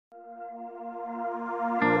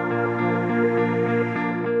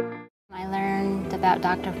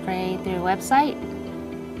about Dr. Frey through a website.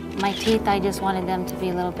 My teeth, I just wanted them to be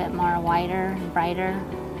a little bit more whiter and brighter,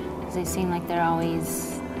 because they seem like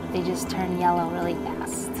they just turn yellow really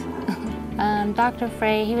fast. Dr.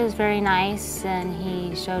 Frey, he was very nice, and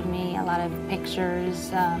he showed me a lot of pictures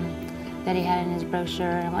that he had in his brochure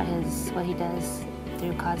and what he does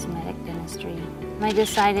through cosmetic dentistry. I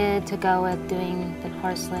decided to go with doing the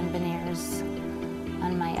porcelain veneers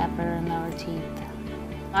on my upper and lower teeth.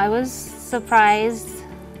 I was surprised.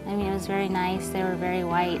 I mean, it was very nice. They were very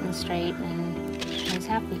white and straight, and I was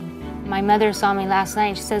happy. My mother saw me last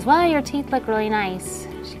night. She says, "Well, your teeth look really nice."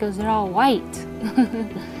 She goes, "They're all white."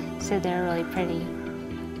 She said they're really pretty.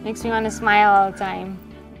 Makes me want to smile all the time.